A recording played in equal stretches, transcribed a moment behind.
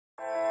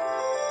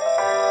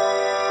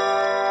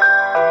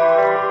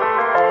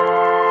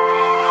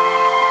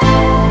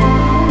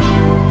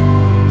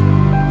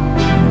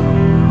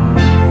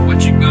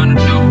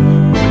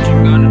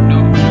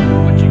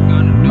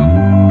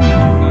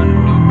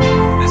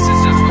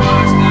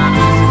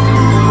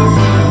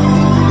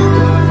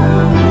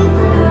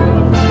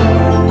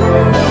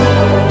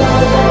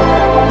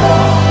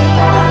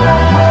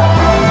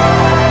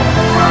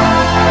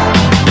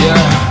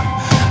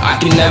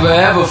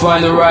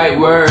find the right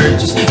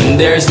words, and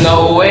there's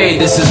no way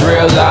this is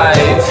real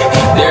life.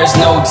 There's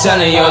no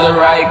telling you're the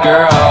right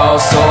girl,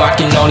 so I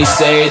can only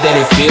say that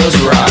it feels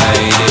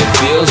right. It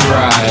feels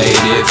right,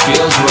 it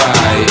feels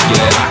right,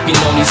 yeah. I can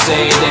only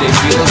say that it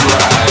feels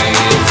right.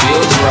 It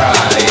feels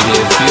right,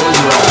 it feels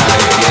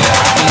right, yeah.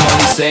 I can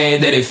only say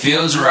that it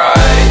feels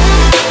right.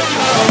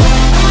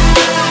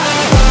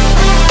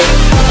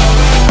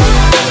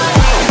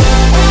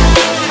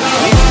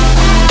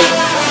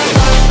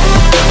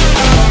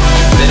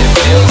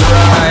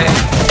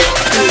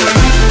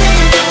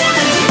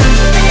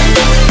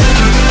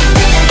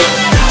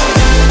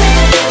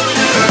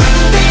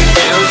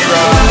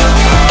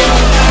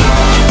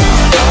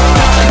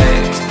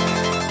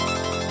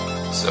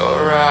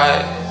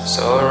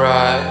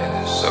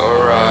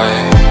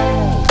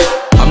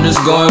 I'm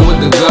just going with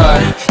the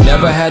gut,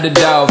 never had a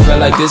doubt,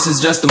 felt like this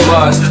is just a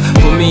must.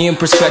 Put me in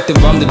perspective,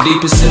 I'm the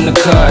deepest in the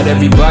cut.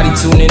 Everybody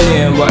tuning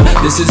in, but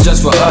this is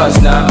just for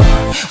us now.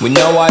 We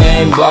know I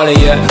ain't ballin'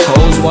 yet,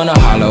 hoes wanna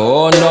holler,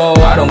 oh no,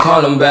 I don't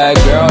call them back.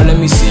 Girl, let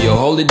me see you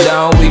hold it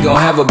down, we gon'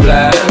 have a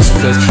blast.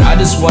 Cause I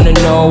just wanna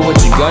know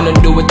what you gonna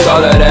do with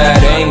all of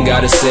that. Ain't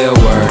gotta say a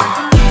word,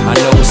 I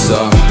know what's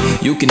up,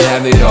 you can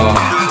have it all.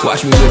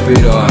 Watch me whip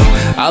it up,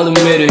 I'll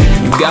admit it,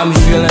 you got me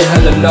feeling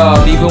hella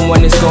loved. Even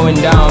when it's going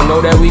down,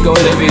 know that we gon'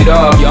 live it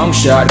up. Young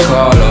shot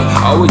caller,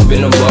 always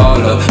been a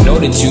baller.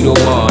 Know that you the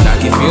one, I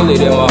can feel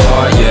it in my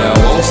heart, yeah. I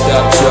won't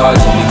stop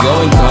charging, me go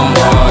and come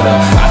harder.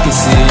 I can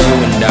see you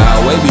and I,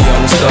 way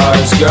beyond the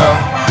stars, girl.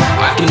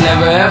 I can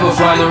never ever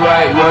find the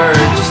right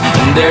words,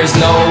 and there's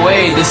no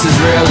way this is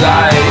real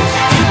life.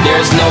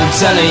 There's no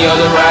telling you're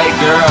the right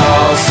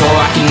girl, so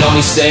I can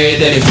only say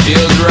that it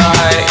feels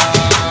right.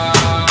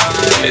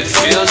 It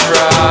feels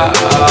right.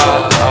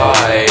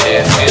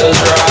 It